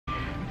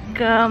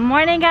Good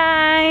morning,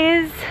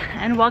 guys,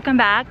 and welcome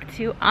back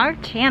to our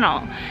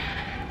channel.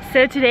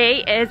 So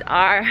today is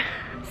our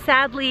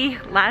sadly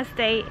last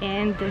day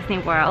in Disney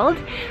World,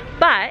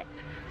 but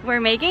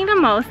we're making the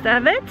most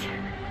of it.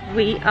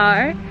 We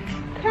are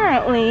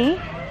currently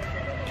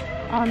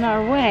on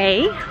our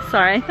way.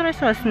 Sorry, I thought I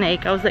saw a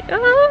snake. I was like,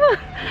 oh.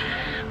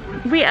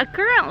 We are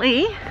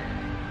currently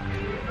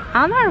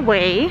on our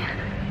way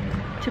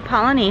to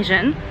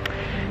Polynesian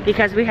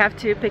because we have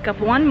to pick up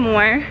one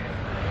more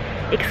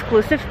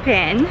exclusive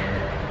pin,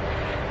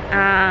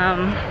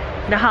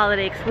 the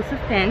holiday exclusive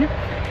pin.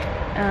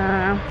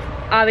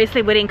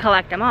 Obviously we didn't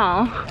collect them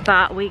all,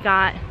 but we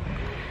got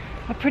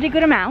a pretty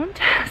good amount,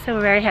 so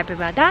we're very happy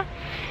about that.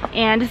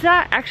 And this is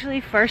our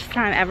actually first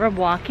time ever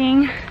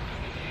walking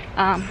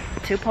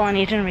to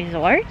Polynesian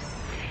Resort,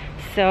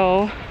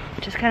 so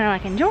just kind of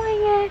like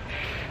enjoying it,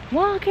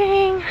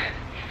 walking,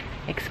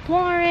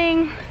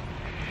 exploring.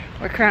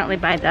 We're currently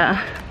by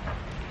the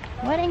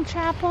wedding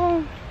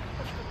chapel.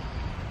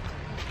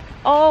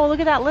 Oh, look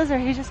at that lizard.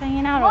 He's just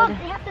hanging out over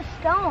there. They have the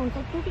stones.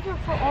 I think these are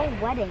for all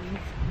weddings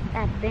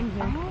that have been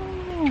here.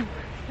 Oh,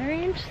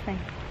 very interesting.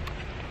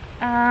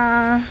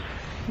 Yeah.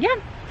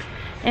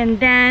 And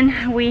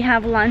then we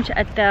have lunch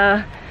at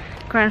the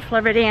Grand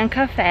Floridian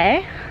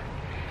Cafe.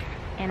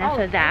 And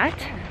after that,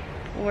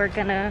 we're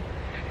gonna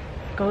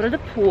go to the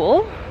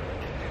pool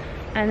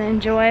and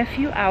enjoy a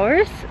few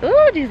hours.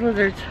 Ooh, these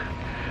lizards.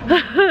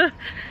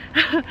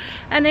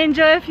 And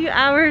enjoy a few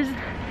hours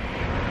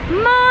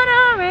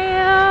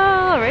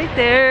monorail right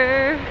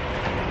there.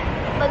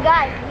 But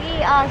guys,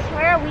 we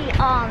swear we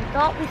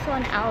thought we saw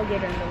an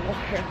alligator in the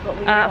water, but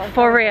we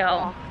for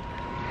real.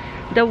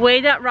 The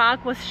way that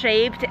rock was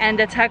shaped and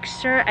the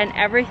texture and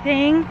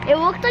everything. It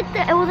looked like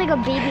it was like a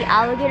baby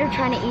alligator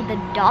trying to eat the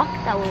duck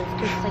that was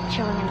just like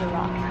chilling in the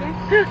rocks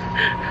here.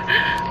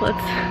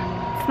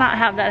 Let's not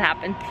have that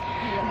happen.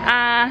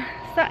 Yeah.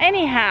 So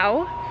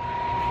anyhow,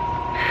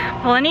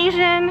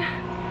 Polynesian,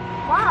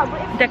 wow,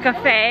 the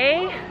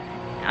cafe,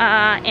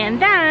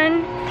 and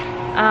then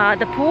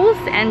the pools,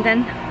 and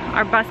then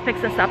our bus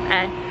picks us up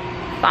at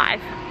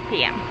 5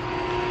 p.m.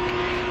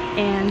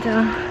 And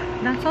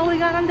that's all we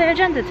got on the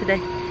agenda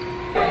today.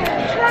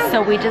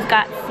 So we just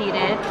got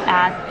seated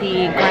at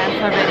the Grand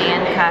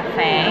Floridian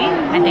Cafe.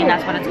 I think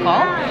that's what it's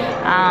called.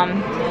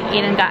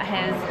 Eden got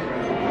his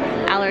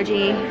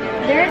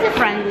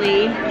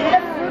allergy-friendly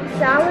fruit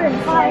salad and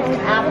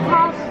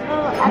avocado.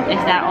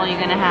 Is that all you're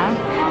gonna have?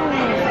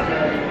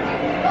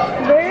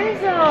 There's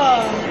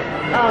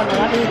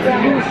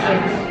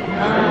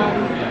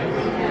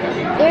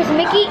there's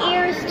Mickey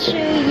ears to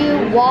you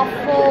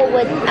waffle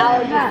with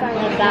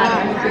allergy-friendly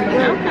batter.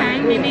 Okay,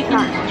 maybe you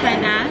can try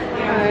that.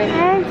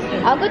 Alright.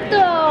 I'll get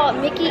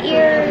the Mickey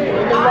ear,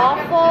 the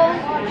waffle.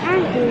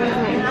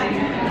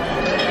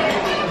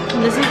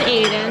 This is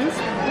Aiden's.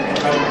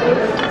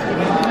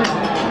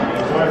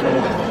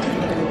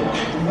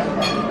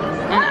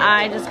 And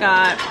I just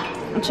got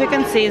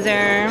chicken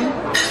Caesar.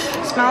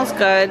 Smells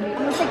good.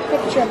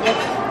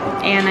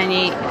 And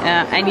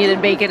I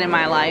needed bacon in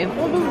my life.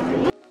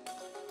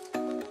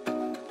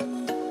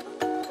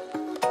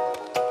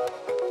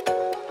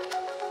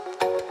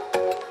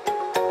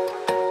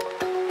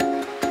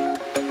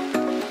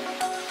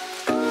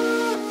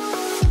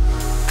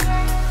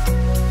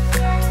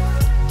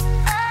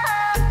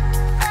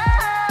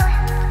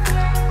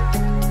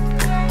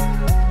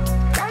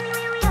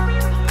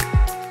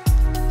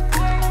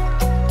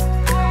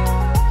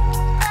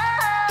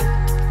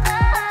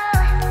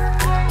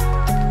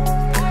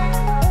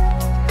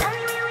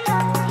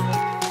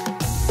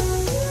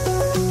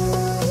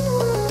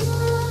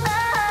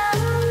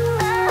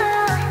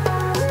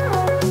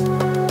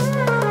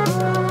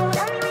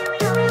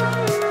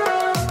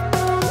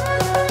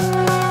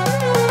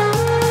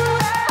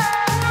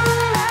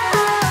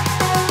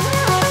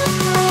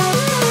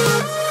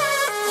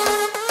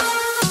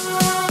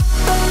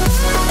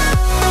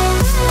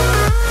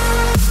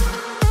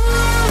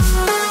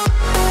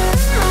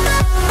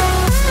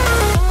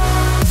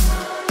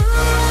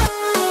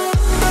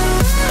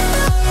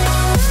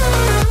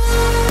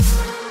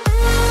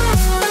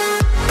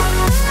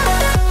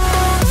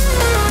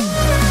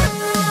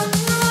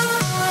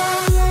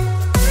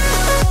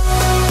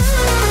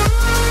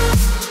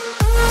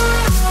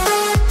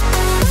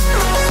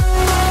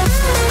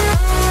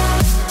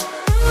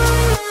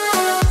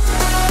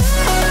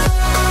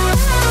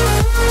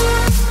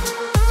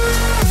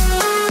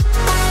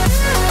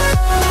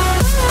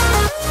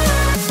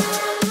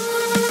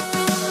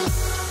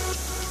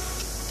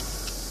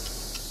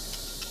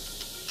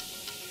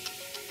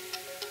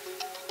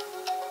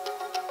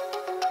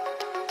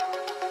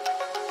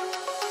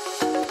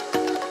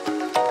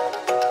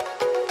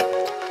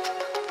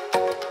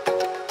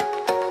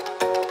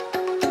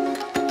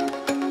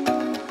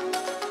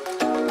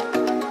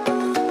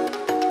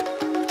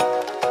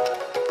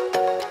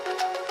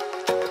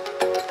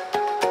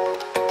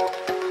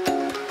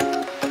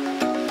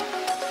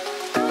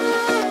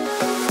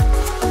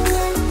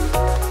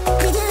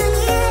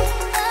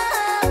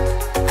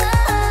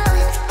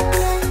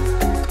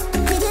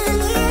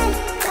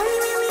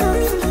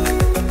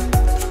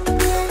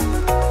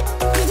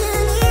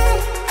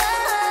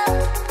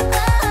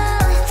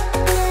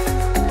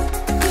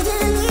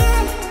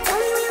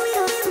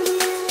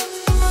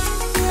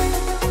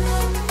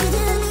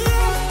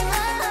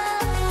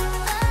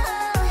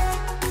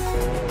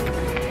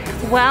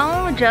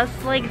 Well,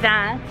 just like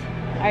that,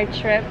 our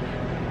trip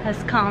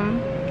has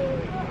come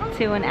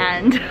to an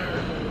end.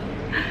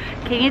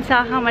 Can you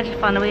tell how much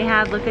fun we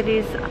had? Look at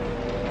these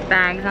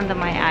bags under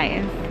my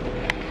eyes.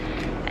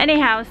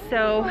 Anyhow,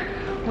 so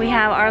we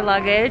have our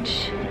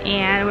luggage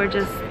and we're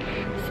just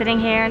sitting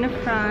here in the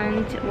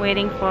front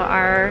waiting for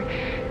our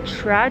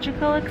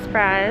Tragical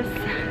Express,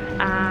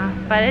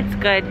 but it's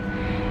good.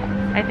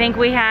 I think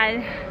we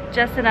had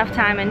just enough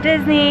time in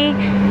Disney.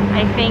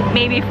 I think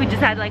maybe if we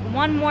just had like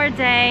one more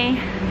day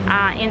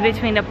in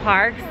between the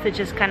parks to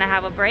just kind of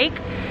have a break,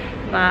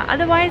 but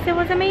otherwise it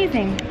was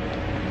amazing.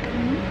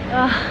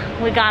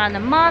 We got on the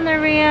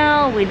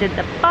monorail, we did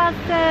the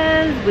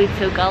buses, we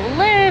took a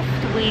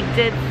lift, we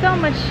did so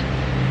much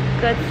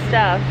good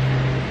stuff,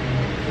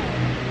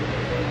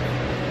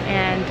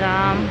 and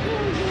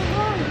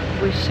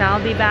we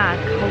shall be back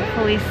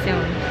hopefully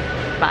soon,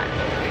 but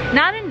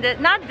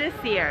not this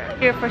year,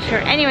 here for sure.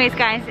 Anyways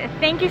guys,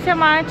 thank you so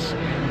much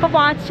for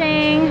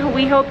watching.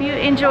 We hope you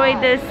enjoyed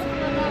this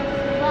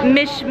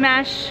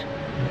mishmash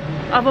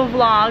of a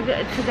vlog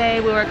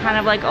today. We were kind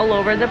of like all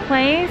over the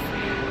place,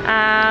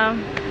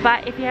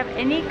 but if you have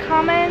any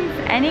comments,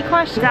 any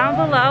questions down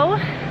below,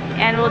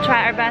 and we'll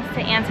try our best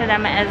to answer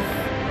them as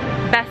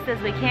best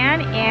as we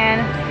can,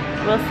 and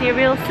we'll see you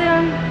real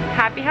soon.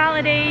 Happy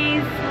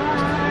holidays.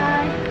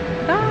 Bye.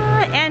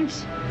 Bye. And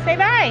say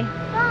bye.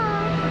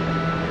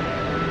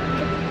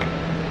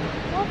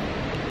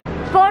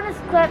 Bonus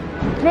clip,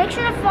 make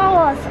sure to follow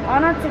us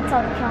on our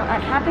TikTok account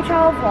at Happy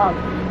Travel Vlog,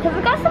 because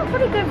we got some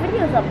pretty good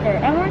videos up there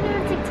and we're new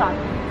to TikTok,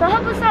 so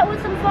help us out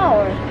with some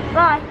followers.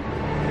 Bye.